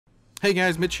Hey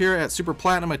guys, Mitch here at Super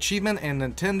Platinum Achievement, and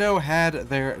Nintendo had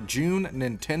their June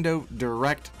Nintendo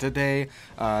Direct today.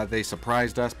 They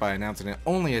surprised us by announcing it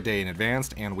only a day in advance,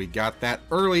 and we got that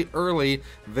early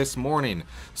this morning.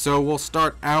 So we'll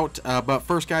start out, but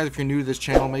first guys, if you're new to this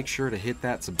channel, make sure to hit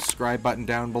that subscribe button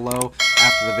down below.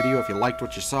 After the video, if you liked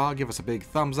what you saw, give us a big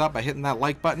thumbs up by hitting that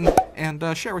like button,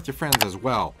 and share with your friends as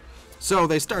well. So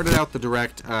they started out the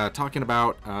Direct talking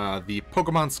about the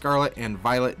Pokemon Scarlet and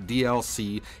Violet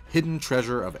DLC Hidden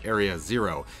Treasure of Area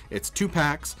Zero. It's 2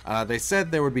 packs. They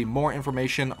said there would be more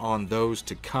information on those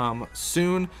to come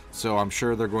soon, so I'm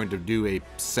sure they're going to do a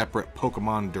separate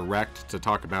Pokemon Direct to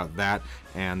talk about that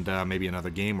and maybe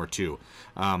another game or two.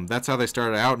 That's how they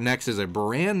started out. Next is a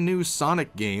brand new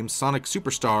Sonic game, Sonic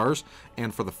Superstars,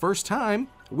 and for the first time,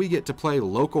 we get to play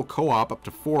local co-op up to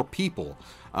 4 people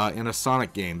in a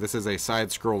Sonic game. This is a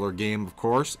side-scroller game, of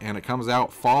course, and it comes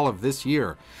out fall of this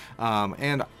year.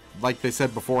 And like they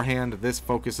said beforehand, this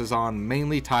focuses on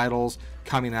mainly titles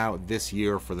coming out this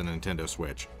year for the Nintendo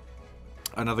Switch.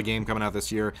 Another game coming out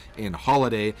this year in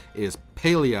holiday is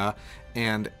Palia,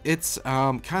 and it's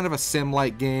kind of a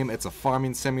sim-like game. It's a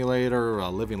farming simulator, a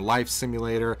living life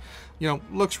simulator. You know,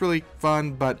 looks really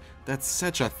fun, but that's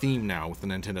such a theme now with the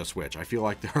Nintendo Switch. I feel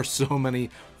like there are so many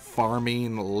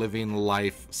farming, living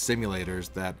life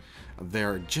simulators that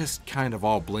they're just kind of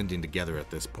all blending together at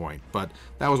this point. But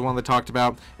that was one that talked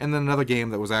about. And then another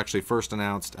game that was actually first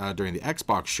announced during the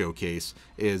Xbox showcase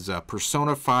is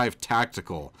Persona 5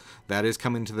 Tactical. That is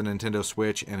coming to the Nintendo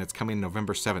Switch, and it's coming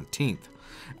November 17th.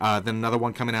 Then another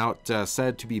one coming out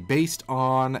said to be based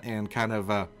on and kind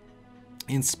of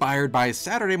inspired by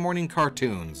Saturday morning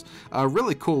cartoons. A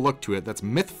really cool look to it. That's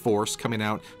Myth Force coming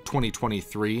out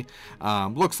 2023.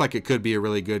 Looks like it could be a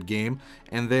really good game.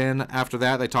 And then after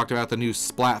that, they talked about the new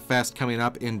Splatfest coming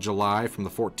up in July from the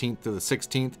 14th to the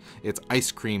 16th. It's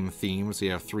ice cream themed, so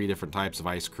you have 3 different types of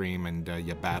ice cream, and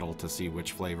you battle to see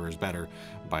which flavor is better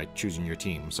by choosing your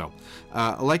team. So,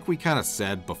 like we kind of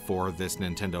said before this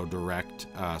Nintendo Direct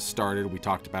started, we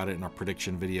talked about it in our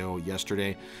prediction video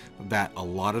yesterday, that a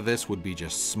lot of this would be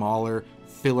just smaller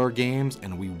filler games,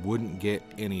 and we wouldn't get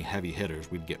any heavy hitters.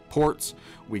 We'd get ports,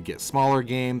 we'd get smaller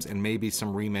games, and maybe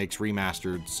some remakes,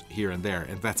 remasters here and there.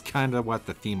 And that's kind of what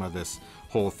the theme of this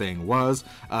whole thing was.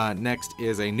 Next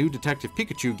is a new Detective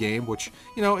Pikachu game, which,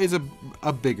 you know, is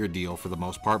a bigger deal for the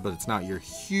most part, but it's not your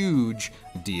huge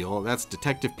deal. That's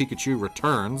Detective Pikachu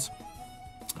Returns.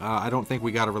 I don't think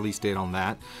we got a release date on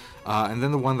that. And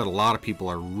then the one that a lot of people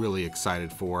are really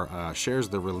excited for shares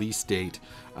the release date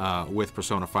with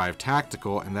Persona 5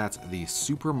 Tactical, and that's the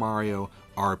Super Mario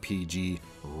RPG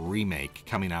remake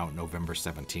coming out November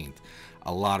 17th.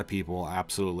 A lot of people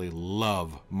absolutely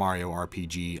love Mario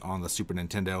RPG on the Super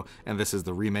Nintendo, and this is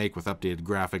the remake with updated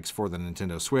graphics for the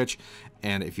Nintendo Switch.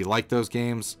 And if you like those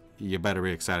games, you better be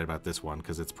excited about this one,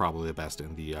 because it's probably the best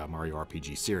in the Mario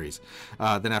RPG series.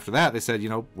 Then after that, they said, you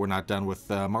know, we're not done with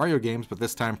Mario games, but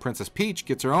this time Princess Peach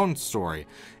gets her own story.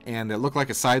 And it looked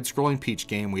like a side-scrolling Peach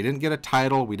game. We didn't get a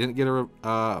title. We didn't get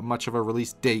much of a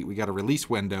release date. We got a release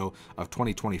window of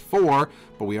 2024,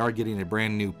 but we are getting a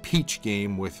brand new Peach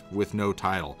game with no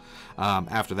title.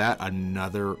 After that,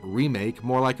 another remake,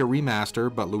 more like a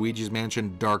remaster, but Luigi's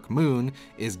Mansion Dark Moon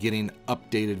is getting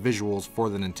updated visuals for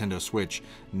the Nintendo Switch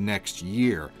next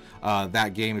year.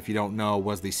 That game, if you don't know,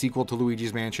 was the sequel to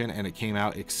Luigi's Mansion, and it came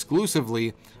out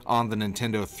exclusively on the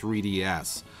Nintendo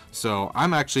 3DS. So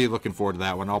I'm actually looking forward to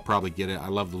that one. I'll probably get it. I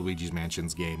love the Luigi's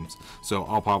Mansions games, so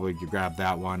I'll probably grab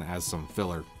that one as some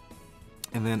filler.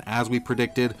 And then, as we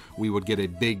predicted, we would get a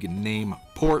big name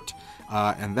port,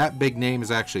 and that big name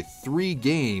is actually 3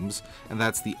 games, and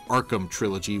that's the Arkham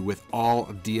trilogy with all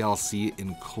DLC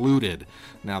included.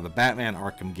 Now, the Batman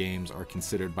Arkham games are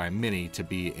considered by many to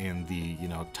be in the, you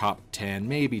know, top 10,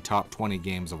 maybe top 20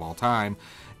 games of all time.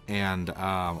 And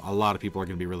a lot of people are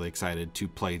going to be really excited to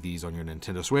play these on your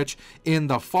Nintendo Switch in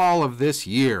the fall of this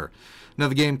year.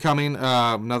 Another game coming,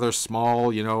 another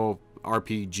small, you know,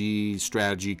 RPG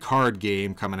strategy card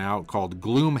game coming out called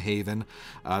Gloomhaven.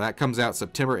 That comes out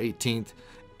September 18th.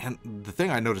 And the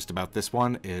thing I noticed about this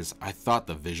one is I thought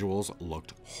the visuals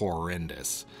looked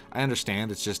horrendous. I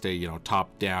understand it's just a, you know,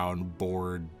 top-down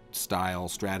board style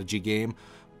strategy game,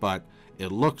 but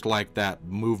it looked like that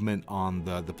movement on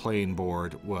the playing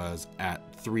board was at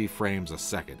 3 frames a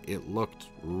second. It looked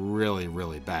really,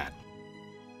 really bad.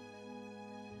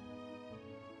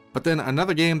 But then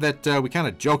another game that we kind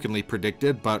of jokingly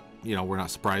predicted, but, you know, we're not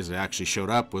surprised it actually showed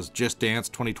up, was Just Dance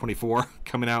 2024,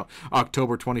 coming out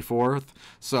October 24th.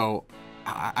 So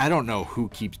I don't know who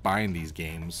keeps buying these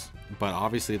games, but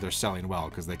obviously they're selling well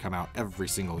because they come out every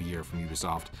single year from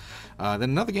Ubisoft. Then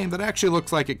another game that actually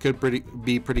looks like it could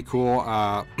be pretty cool.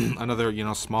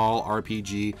 Another small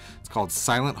RPG. It's called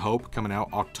Silent Hope, coming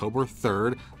out October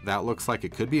 3rd. That looks like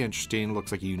it could be interesting.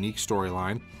 Looks like a unique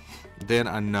storyline. Then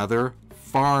another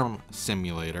farm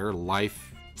simulator,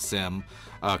 life sim,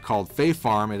 called Fae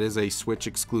Farm. It is a Switch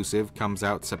exclusive. Comes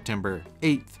out September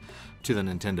 8th to the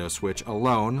Nintendo Switch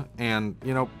alone. And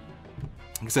like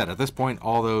I said, at this point,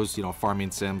 all those farming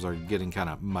sims are getting kind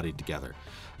of muddied together.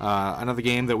 Another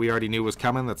game that we already knew was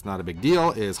coming, that's not a big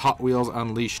deal, is Hot Wheels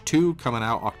Unleashed 2, coming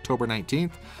out October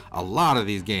 19th. A lot of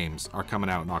these games are coming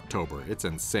out in October. It's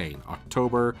insane.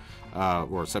 October,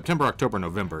 or September, October,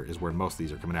 November is where most of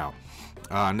these are coming out.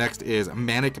 Next is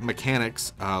Manic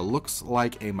Mechanics. Looks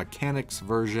like a mechanics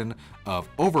version of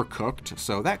Overcooked,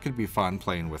 so that could be fun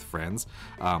playing with friends.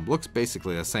 Looks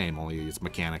basically the same, only it's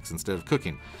mechanics instead of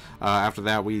cooking. After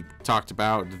that, we talked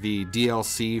about the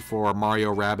DLC for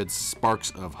Mario Rabbids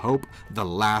Sparks of Hope, The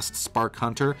Last Spark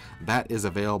Hunter. That is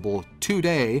available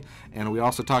today, and we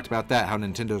also talked about that, how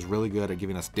Nintendo's really good at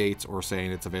giving us dates or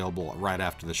saying it's available right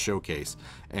after the showcase,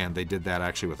 and they did that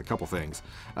actually with a couple things.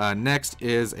 Next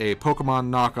is a Pokemon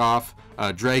knockoff,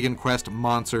 Dragon Quest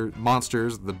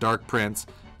Monsters, The Dark Prince.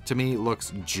 To me,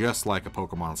 looks just like a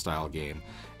Pokemon style game,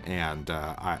 and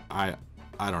I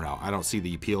don't know. I don't see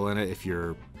the appeal in it. If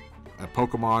you're a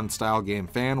Pokemon style game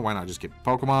fan, why not just get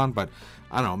Pokemon? But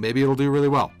I don't know, maybe it'll do really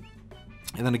well.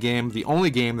 And then the only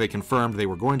game they confirmed they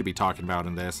were going to be talking about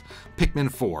in this,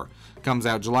 Pikmin 4, comes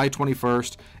out July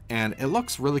 21st, and it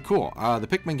looks really cool. The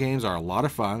Pikmin games are a lot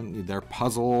of fun. They're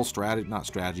puzzle, not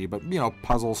strategy, but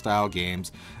puzzle style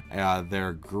games.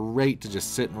 They're great to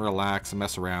just sit and relax and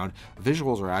mess around.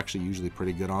 Visuals are actually usually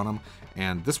pretty good on them,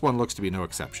 and this one looks to be no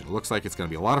exception. It looks like it's going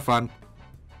to be a lot of fun.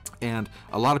 And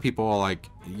a lot of people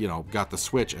got the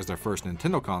Switch as their first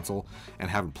Nintendo console and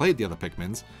haven't played the other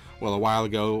Pikmins. Well, a while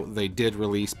ago, they did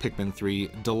release Pikmin 3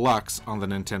 Deluxe on the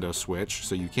Nintendo Switch,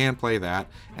 so you can play that.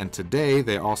 And today,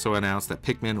 they also announced that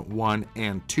Pikmin 1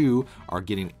 and 2 are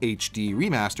getting HD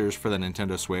remasters for the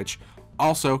Nintendo Switch,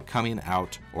 also coming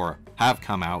out, or have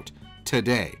come out,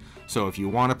 today. So if you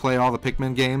want to play all the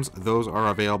Pikmin games, those are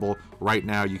available right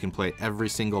now. You can play every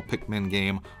single Pikmin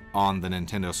game on the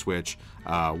Nintendo Switch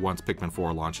once Pikmin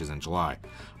 4 launches in July.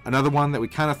 Another one that we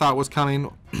kind of thought was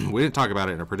coming, we didn't talk about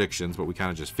it in our predictions, but we kind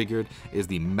of just figured, is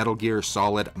the Metal Gear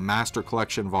Solid Master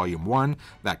Collection Volume 1.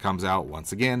 That comes out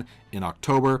once again in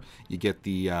October. You get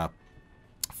the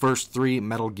first 3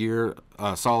 Metal Gear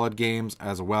Solid games,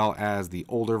 as well as the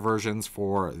older versions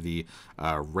for the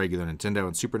regular Nintendo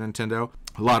and Super Nintendo.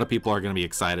 A lot of people are going to be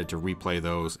excited to replay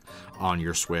those on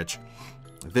your Switch.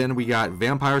 Then we got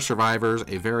Vampire Survivors,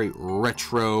 a very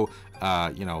retro,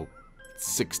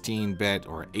 16-bit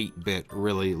or 8-bit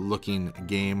really looking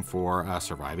game for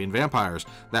surviving vampires.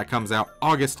 That comes out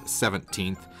August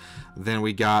 17th. Then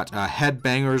we got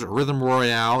Headbangers Rhythm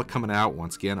Royale coming out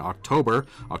once again October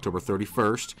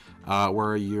 31st,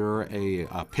 where you're a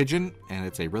pigeon and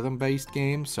it's a rhythm-based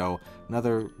game. So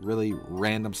another really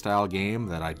random style game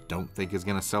that I don't think is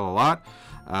going to sell a lot.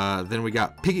 Then we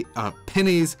got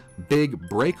Penny's Big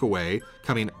Breakaway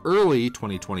coming early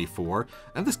 2024,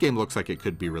 and this game looks like it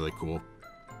could be really cool.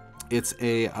 It's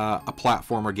a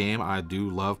platformer game. I do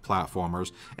love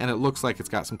platformers, and it looks like it's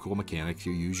got some cool mechanics.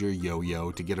 You use your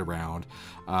yo-yo to get around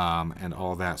and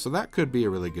all that, so that could be a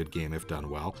really good game if done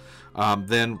well.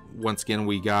 Then, once again,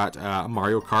 we got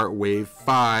Mario Kart Wave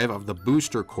 5 of the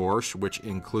Booster Course, which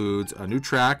includes a new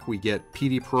track. We get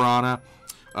Petey Piranha,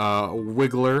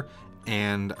 Wiggler,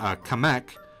 and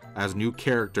Kamek as new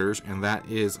characters, and that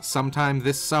is sometime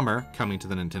this summer coming to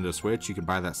the Nintendo Switch. You can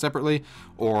buy that separately,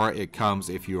 or it comes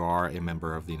if you are a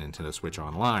member of the Nintendo Switch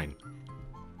Online.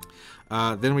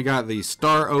 Then we got the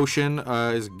Star Ocean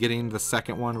is getting the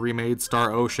second one remade.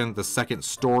 Star Ocean, the second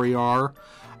story R,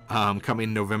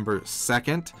 coming November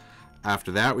 2nd.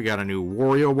 After that, we got a new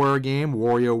WarioWare game,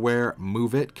 WarioWare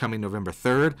Move It, coming November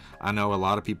 3rd. I know a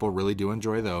lot of people really do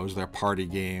enjoy those. They're party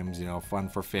games, fun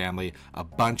for family. A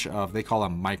bunch of, they call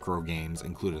them micro games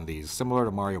included in these. Similar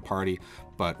to Mario Party,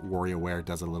 but WarioWare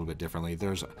does it a little bit differently.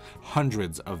 There's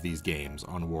hundreds of these games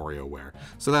on WarioWare.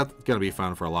 So that's going to be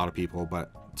fun for a lot of people,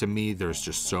 but to me, there's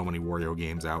just so many WarioWare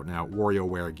games out now.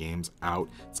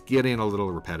 It's getting a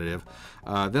little repetitive.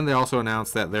 Then they also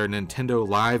announced that their Nintendo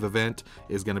Live event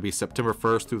is going to be September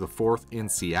 1st through the 4th in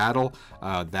Seattle.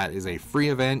 That is a free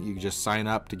event. You can just sign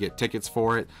up to get tickets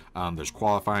for it. There's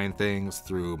qualifying things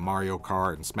through Mario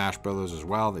Kart and Smash Brothers as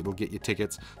well. That'll get you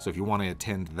tickets. So if you want to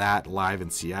attend that live in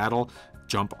Seattle,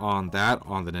 jump on that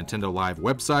on the Nintendo Live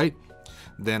website.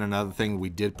 Then another thing we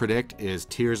did predict is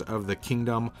Tears of the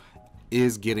Kingdom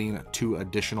is getting 2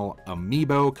 additional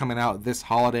amiibo coming out this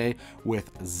holiday, with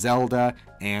Zelda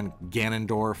and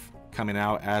Ganondorf coming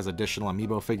out as additional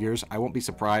amiibo figures. I won't be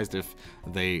surprised if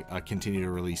they continue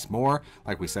to release more.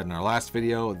 Like we said in our last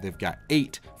video, they've got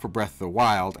 8 for Breath of the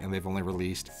Wild, and they've only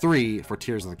released 3 for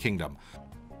Tears of the Kingdom.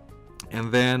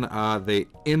 And then they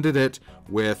ended it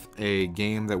with a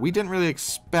game that we didn't really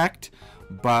expect,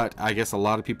 but I guess a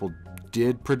lot of people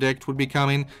did predict would be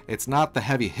coming. It's not the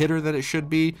heavy hitter that it should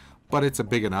be, but it's a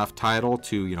big enough title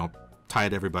to, you know,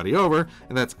 tide everybody over,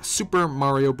 and that's Super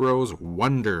Mario Bros.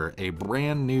 Wonder, a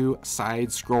brand new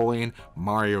side-scrolling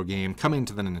Mario game coming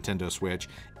to the Nintendo Switch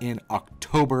in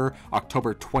October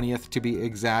 20th to be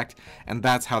exact, and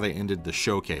that's how they ended the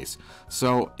showcase.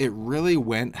 So it really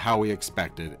went how we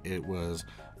expected. It was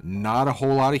not a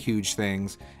whole lot of huge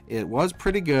things. It was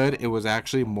pretty good. It was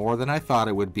actually more than I thought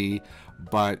it would be,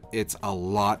 but it's a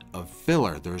lot of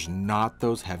filler. There's not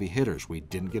those heavy hitters. We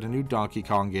didn't get a new Donkey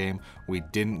Kong game. We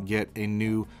didn't get a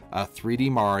new 3D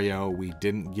Mario. We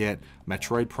didn't get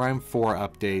Metroid Prime 4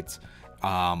 updates.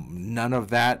 None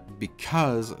of that,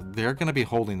 because they're going to be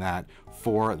holding that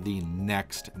for the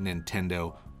next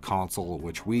Nintendo console,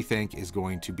 which we think is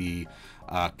going to be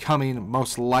coming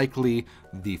most likely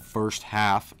the first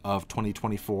half of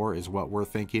 2024 is what we're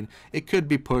thinking. It could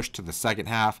be pushed to the second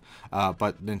half,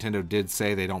 but Nintendo did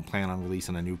say they don't plan on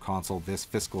releasing a new console this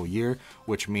fiscal year,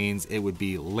 which means it would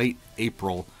be late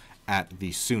April at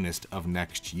the soonest of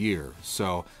next year.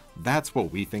 So that's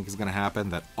what we think is going to happen,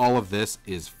 that all of this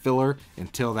is filler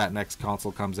until that next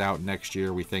console comes out next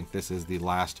year. We think this is the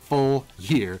last full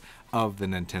year of the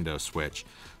Nintendo Switch.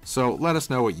 So let us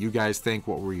know what you guys think.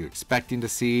 What were you expecting to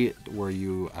see? Were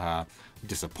you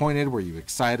disappointed? Were you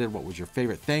excited? What was your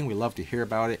favorite thing? We love to hear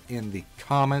about it in the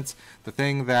comments. The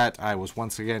thing that I was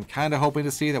once again kind of hoping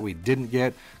to see that we didn't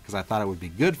get, because I thought it would be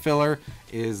good filler,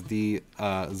 is the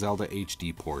Zelda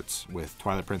HD ports with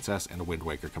Twilight Princess and Wind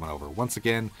Waker coming over. Once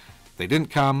again, they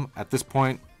didn't come. At this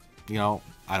point, you know,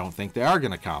 I don't think they are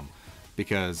going to come,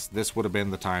 because this would have been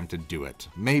the time to do it.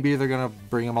 Maybe they're going to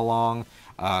bring them along,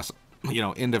 you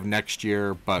know, end of next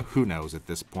year, but who knows at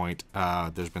this point.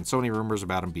 There's been so many rumors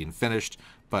about them being finished,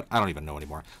 but I don't even know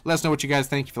anymore. Let us know what you guys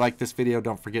think. If you like this video,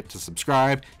 don't forget to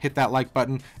subscribe, hit that like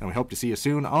button, and we hope to see you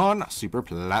soon on Super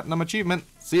Platinum Achievement.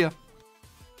 See ya!